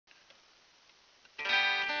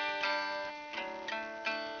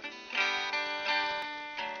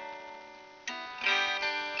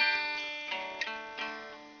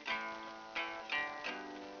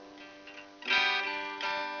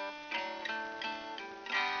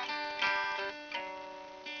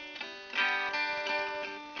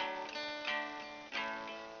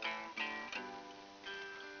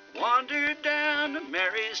wandered down to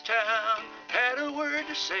Marystown, had a word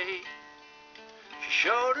to say. She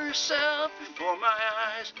showed herself before my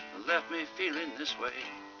eyes and left me feeling this way.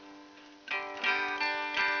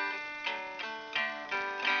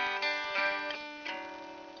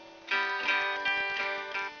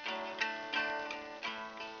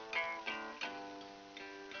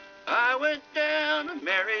 I went down to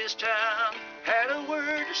Marystown, had a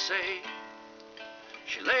word to say.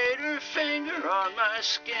 She laid her finger on my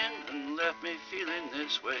skin and left me feeling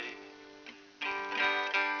this way.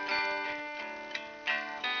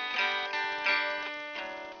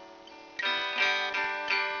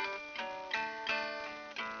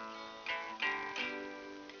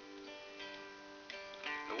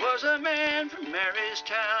 There was a man from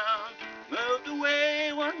Marystown, moved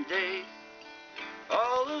away one day.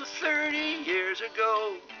 All of 30 years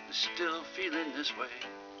ago, still feeling this way.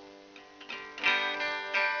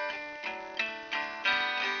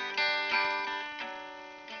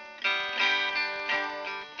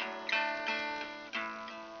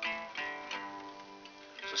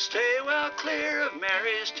 So stay well clear of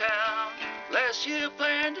Marystown, lest you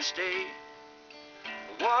plan to stay.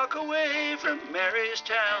 Walk away from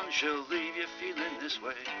Marystown, she'll leave you feeling this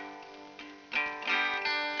way.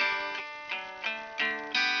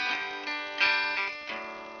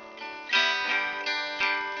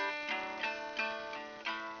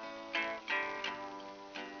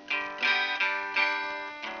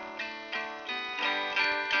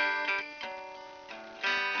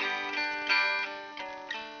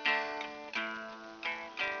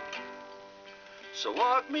 So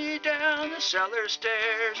walk me down the cellar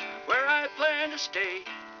stairs where I plan to stay.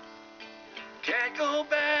 Can't go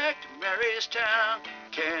back to Marystown,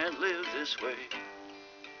 can't live this way.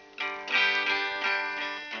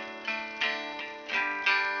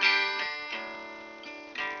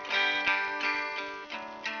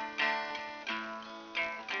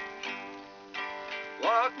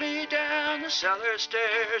 Walk me down the cellar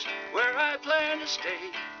stairs where I plan to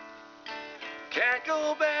stay. Can't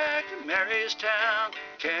go back to Marystown,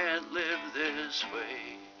 can't live this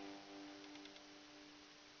way.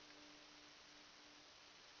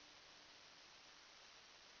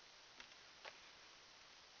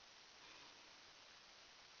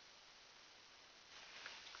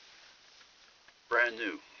 Brand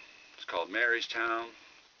new. It's called Marystown.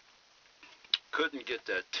 Couldn't get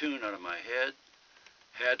that tune out of my head.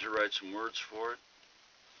 Had to write some words for it.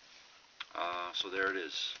 So there it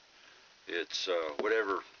is. It's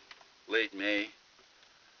whatever, late May,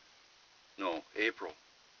 no, April.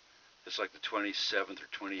 It's like the 27th or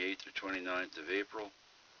 28th or 29th of April,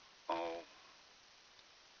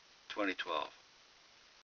 2012.